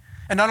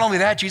 And not only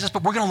that, Jesus,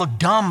 but we're going to look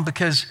dumb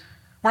because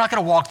we're not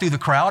going to walk through the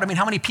crowd. I mean,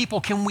 how many people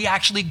can we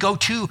actually go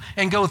to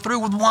and go through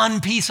with one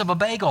piece of a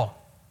bagel?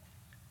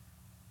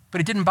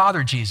 But it didn't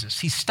bother Jesus.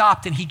 He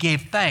stopped and he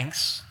gave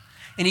thanks.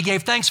 And he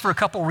gave thanks for a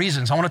couple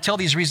reasons. I want to tell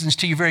these reasons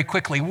to you very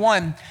quickly.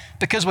 One,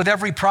 because with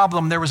every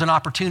problem, there was an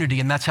opportunity,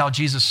 and that's how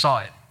Jesus saw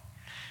it.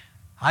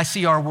 I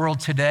see our world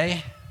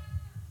today,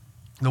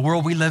 the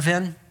world we live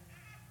in,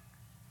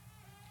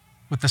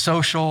 with the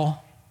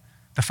social,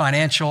 the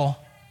financial,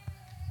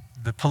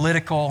 the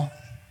political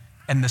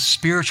and the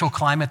spiritual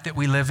climate that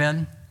we live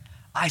in,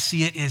 I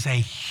see it as a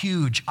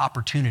huge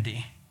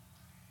opportunity.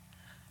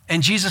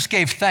 And Jesus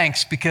gave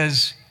thanks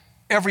because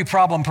every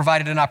problem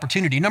provided an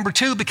opportunity. Number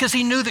two, because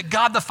he knew that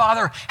God the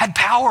Father had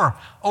power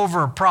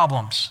over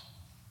problems.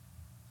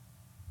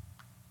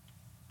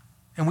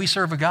 And we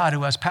serve a God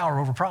who has power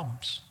over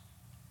problems.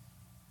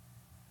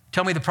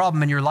 Tell me the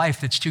problem in your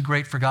life that's too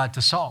great for God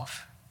to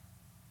solve.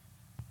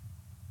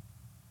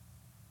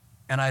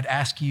 And I'd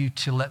ask you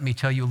to let me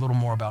tell you a little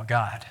more about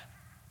God.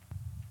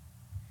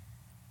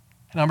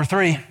 Number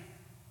three,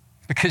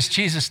 because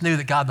Jesus knew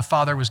that God the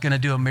Father was going to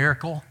do a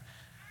miracle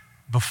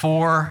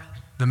before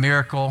the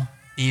miracle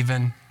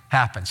even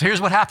happened. So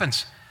here's what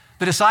happens.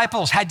 The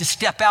disciples had to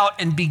step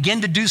out and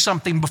begin to do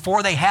something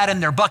before they had in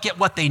their bucket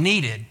what they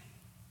needed.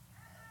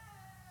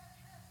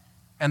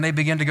 And they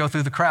began to go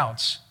through the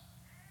crowds.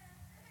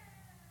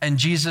 And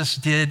Jesus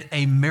did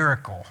a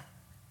miracle.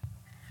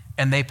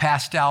 And they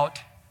passed out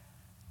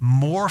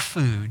more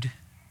food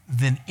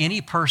than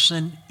any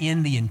person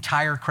in the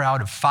entire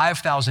crowd of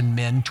 5,000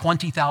 men,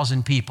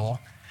 20,000 people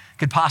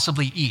could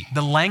possibly eat.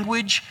 The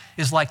language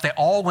is like they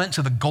all went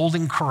to the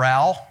Golden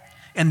Corral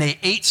and they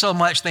ate so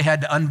much they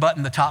had to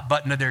unbutton the top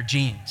button of their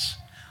jeans.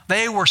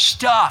 They were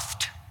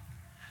stuffed.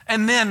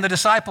 And then the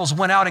disciples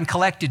went out and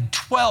collected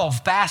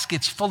 12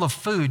 baskets full of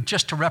food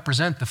just to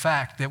represent the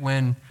fact that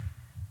when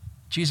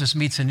Jesus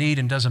meets a need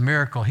and does a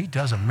miracle, he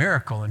does a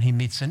miracle and he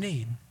meets a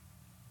need.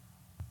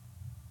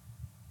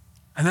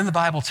 And then the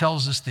Bible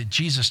tells us that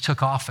Jesus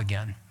took off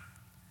again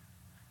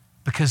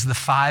because the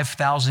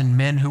 5,000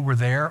 men who were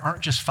there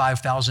aren't just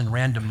 5,000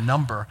 random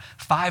number.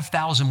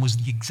 5,000 was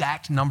the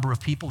exact number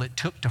of people it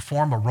took to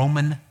form a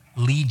Roman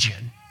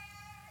legion.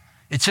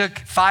 It took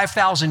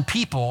 5,000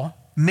 people,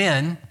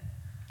 men,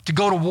 to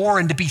go to war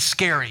and to be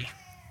scary.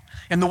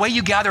 And the way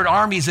you gathered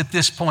armies at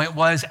this point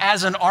was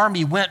as an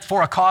army went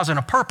for a cause and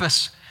a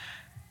purpose,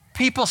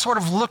 people sort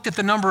of looked at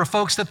the number of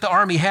folks that the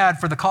army had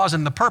for the cause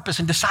and the purpose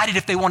and decided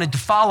if they wanted to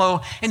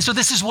follow. And so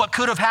this is what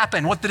could have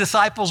happened, what the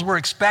disciples were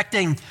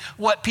expecting,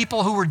 what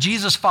people who were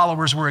Jesus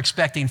followers were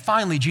expecting.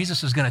 Finally,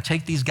 Jesus is going to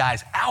take these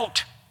guys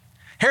out.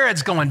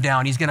 Herod's going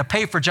down. He's going to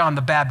pay for John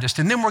the Baptist.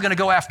 And then we're going to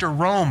go after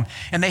Rome.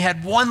 And they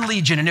had one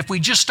legion. And if we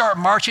just start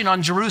marching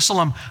on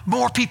Jerusalem,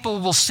 more people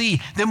will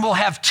see. Then we'll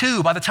have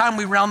two. By the time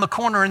we round the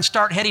corner and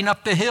start heading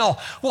up the hill,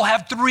 we'll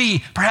have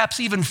three, perhaps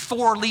even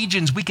four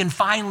legions. We can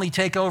finally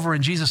take over.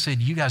 And Jesus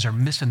said, you guys are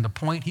missing the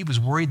point. He was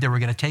worried they were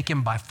going to take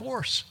him by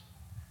force.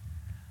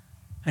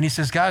 And he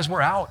says, guys,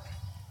 we're out.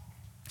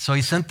 So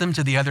he sent them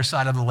to the other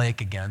side of the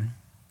lake again.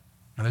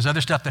 Now, there's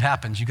other stuff that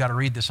happens. You got to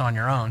read this on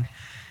your own.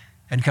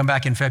 And come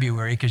back in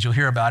February because you'll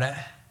hear about it.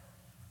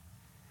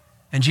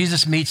 And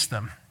Jesus meets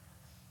them.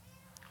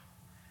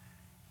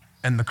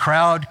 And the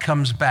crowd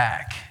comes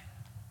back.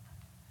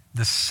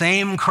 The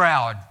same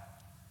crowd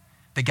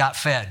that got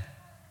fed.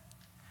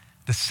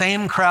 The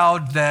same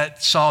crowd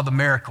that saw the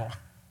miracle.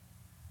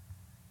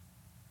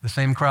 The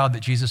same crowd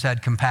that Jesus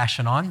had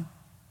compassion on.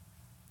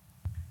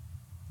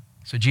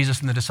 So Jesus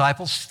and the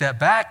disciples step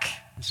back.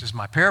 This is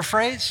my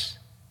paraphrase.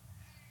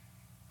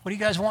 What do you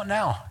guys want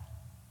now?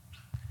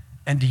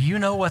 And do you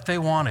know what they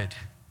wanted?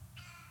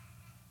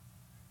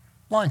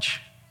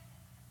 Lunch.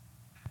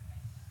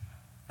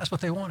 That's what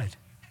they wanted.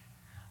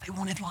 They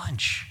wanted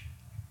lunch.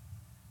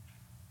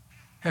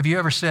 Have you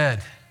ever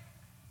said,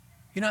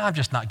 I'm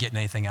just not getting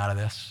anything out of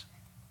this.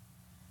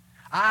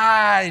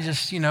 I'm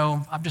just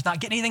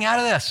not getting anything out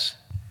of this.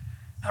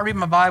 I read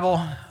my Bible.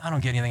 I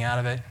don't get anything out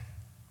of it.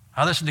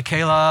 I listen to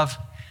K-Love.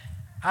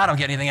 I don't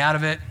get anything out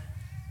of it.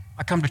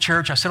 I come to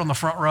church. I sit on the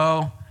front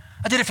row.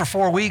 I did it for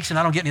 4 weeks and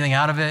I don't get anything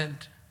out of it.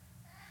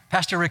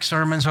 Pastor Rick's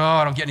sermons,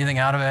 I don't get anything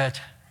out of it.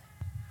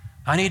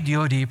 I need to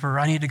go deeper.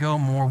 I need to go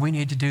more. We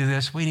need to do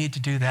this. We need to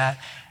do that.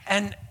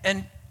 And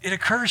it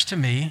occurs to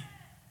me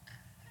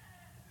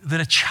that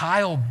a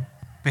child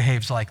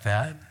behaves like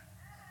that,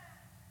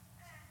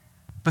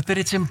 but that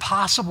it's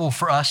impossible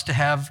for us to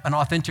have an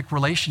authentic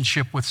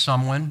relationship with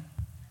someone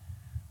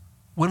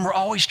when we're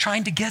always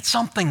trying to get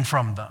something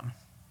from them.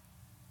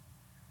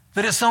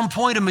 That at some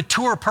point a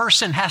mature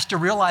person has to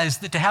realize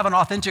that to have an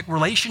authentic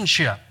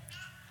relationship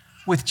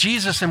with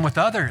Jesus and with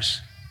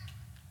others,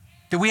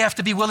 that we have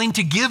to be willing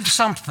to give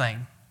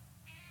something.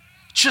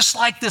 Just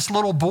like this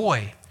little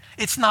boy.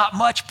 It's not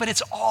much, but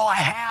it's all I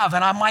have,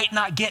 and I might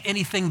not get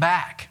anything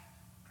back.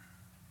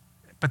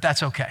 But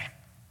that's okay.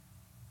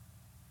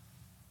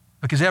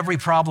 Because every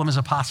problem is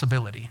a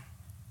possibility.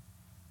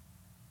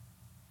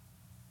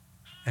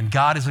 And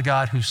God is a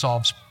God who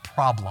solves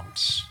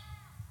problems,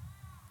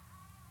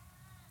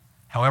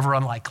 however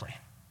unlikely.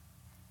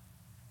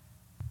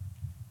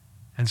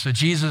 And so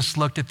Jesus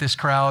looked at this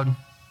crowd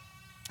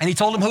and he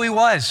told them who he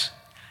was.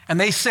 And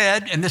they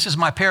said, and this is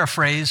my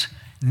paraphrase,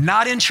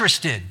 not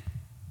interested.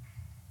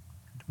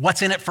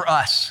 What's in it for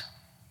us?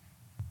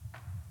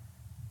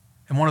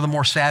 And one of the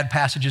more sad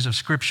passages of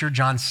Scripture,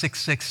 John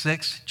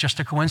 6:66, just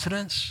a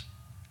coincidence?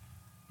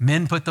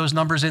 Men put those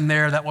numbers in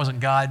there. That wasn't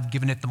God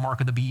giving it the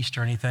mark of the beast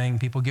or anything.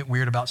 People get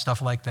weird about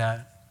stuff like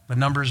that. The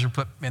numbers are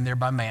put in there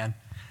by man.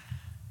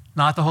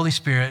 not the Holy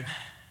Spirit,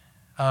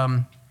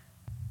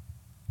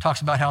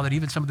 talks about how that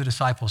even some of the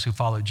disciples who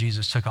followed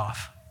Jesus took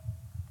off,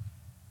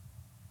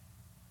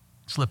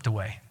 slipped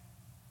away.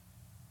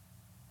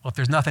 Well, if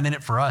there's nothing in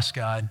it for us,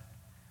 God,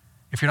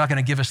 if you're not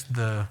going to give us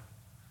the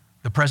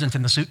present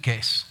in the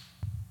suitcase,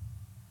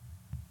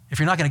 if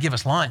you're not going to give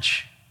us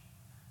lunch,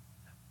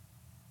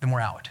 then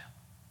we're out.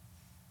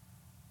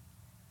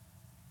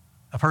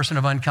 A person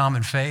of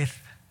uncommon faith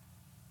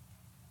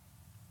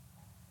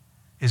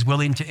is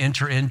willing to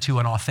enter into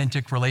an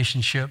authentic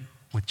relationship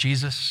with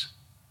Jesus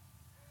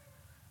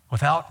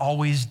without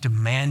always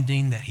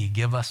demanding that he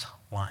give us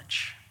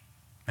lunch.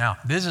 Now,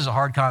 this is a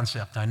hard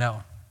concept, I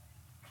know.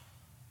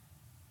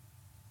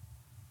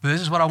 But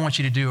this is what I want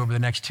you to do over the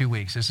next 2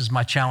 weeks. This is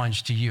my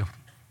challenge to you.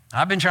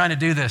 I've been trying to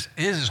do this.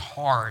 It is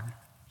hard.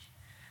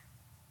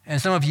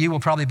 And some of you will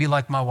probably be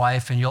like my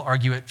wife, and you'll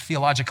argue it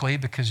theologically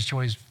because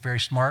Joy's very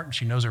smart and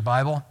she knows her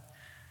Bible.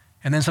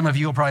 And then some of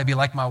you will probably be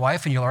like my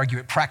wife, and you'll argue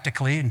it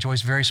practically, and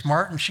Joy's very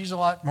smart, and she's a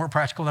lot more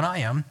practical than I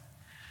am.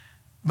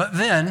 But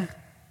then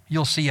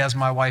you'll see, as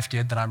my wife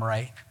did, that I'm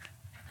right.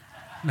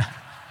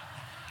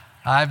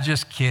 I'm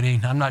just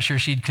kidding. I'm not sure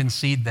she'd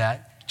concede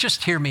that.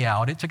 Just hear me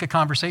out. It took a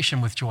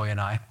conversation with Joy and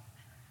I.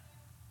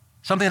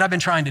 Something that I've been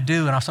trying to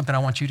do, and something I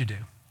want you to do.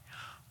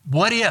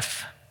 What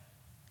if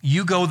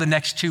you go the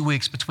next 2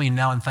 weeks between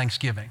now and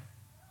Thanksgiving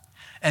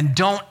and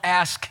don't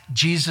ask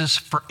Jesus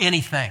for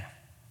anything?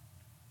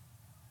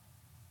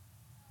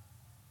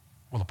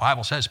 Well, the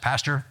Bible says,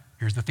 Pastor,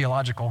 here's the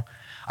theological,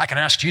 I can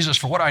ask Jesus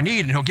for what I need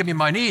and he'll give me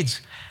my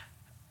needs.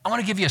 I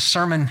want to give you a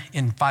sermon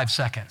in 5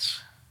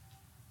 seconds.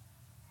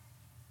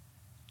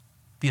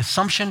 The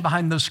assumption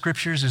behind those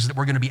scriptures is that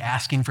we're going to be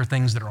asking for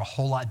things that are a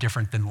whole lot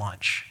different than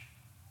lunch.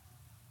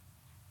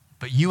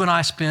 But you and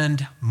I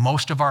spend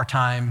most of our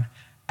time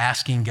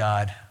asking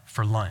God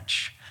for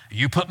lunch.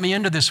 You put me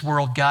into this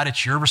world, God.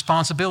 It's your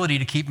responsibility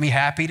to keep me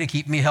happy, to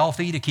keep me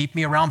healthy, to keep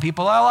me around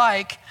people I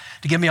like,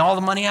 to give me all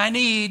the money I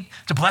need,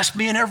 to bless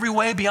me in every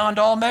way beyond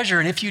all measure.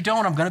 And if you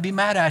don't, I'm going to be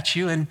mad at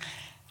you. And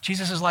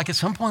Jesus is like, at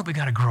some point, we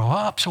got to grow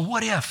up. So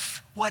what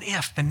if for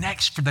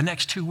the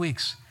next 2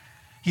 weeks,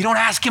 you don't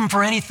ask him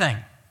for anything?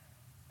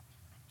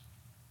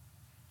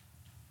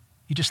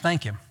 You just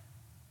thank him.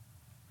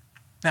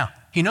 Now,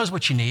 he knows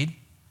what you need.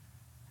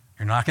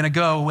 You're not going to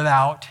go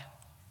without.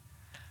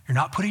 You're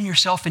not putting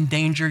yourself in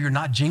danger. You're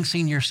not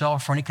jinxing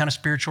yourself for any kind of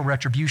spiritual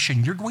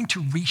retribution. You're going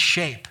to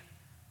reshape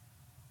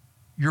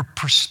your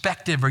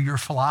perspective or your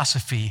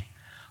philosophy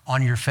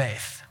on your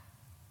faith.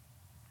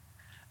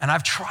 And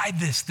I've tried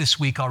this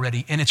week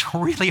already, and it's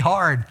really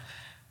hard.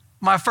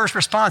 My first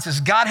response is,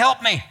 God,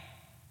 help me.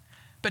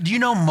 But do you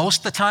know, most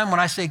of the time when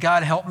I say,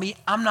 God, help me,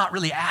 I'm not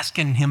really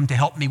asking him to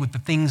help me with the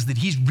things that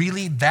he's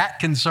really that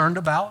concerned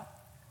about.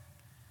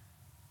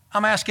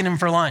 I'm asking him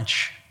for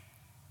lunch.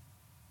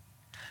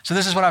 So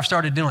this is what I've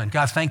started doing.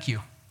 God, thank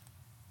you.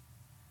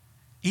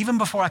 Even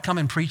before I come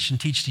and preach and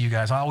teach to you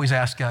guys, I always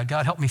ask God,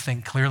 God, help me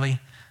think clearly.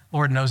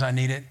 Lord knows I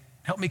need it.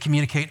 Help me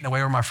communicate in a way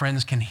where my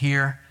friends can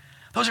hear.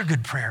 Those are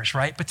good prayers,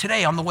 right? But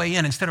today on the way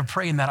in, instead of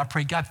praying that, I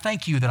prayed, God,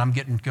 thank you that I'm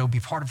getting to go be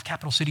part of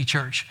Capital City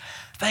Church.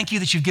 Thank you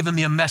that you've given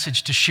me a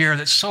message to share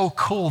that's so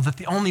cool that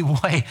the only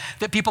way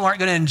that people aren't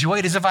going to enjoy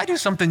it is if I do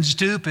something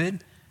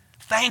stupid.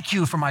 Thank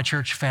you for my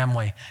church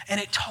family. And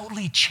it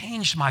totally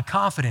changed my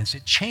confidence.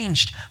 It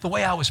changed the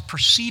way I was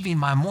perceiving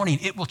my morning.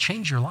 It will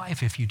change your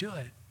life if you do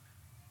it.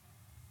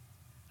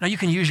 Now, you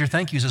can use your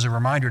thank yous as a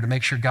reminder to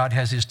make sure God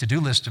has his to-do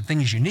list of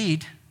things you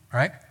need,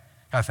 right?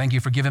 God, thank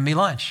you for giving me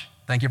lunch.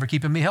 Thank you for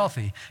keeping me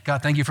healthy.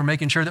 God, thank you for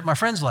making sure that my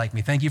friends like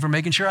me. Thank you for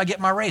making sure I get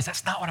my raise.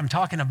 That's not what I'm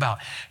talking about.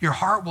 Your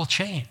heart will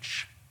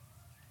change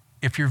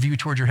if your view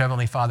toward your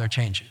Heavenly Father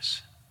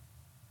changes.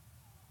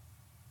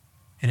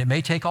 And it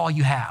may take all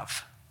you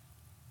have,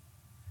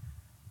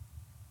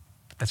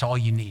 but that's all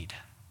you need.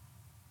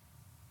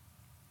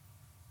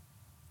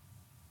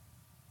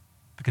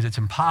 Because it's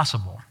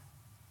impossible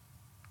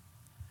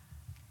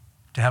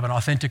to have an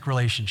authentic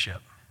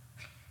relationship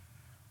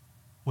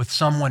with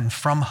someone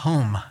from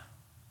whom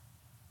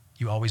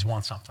you always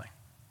want something.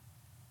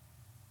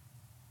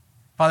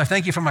 Father,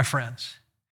 thank you for my friends.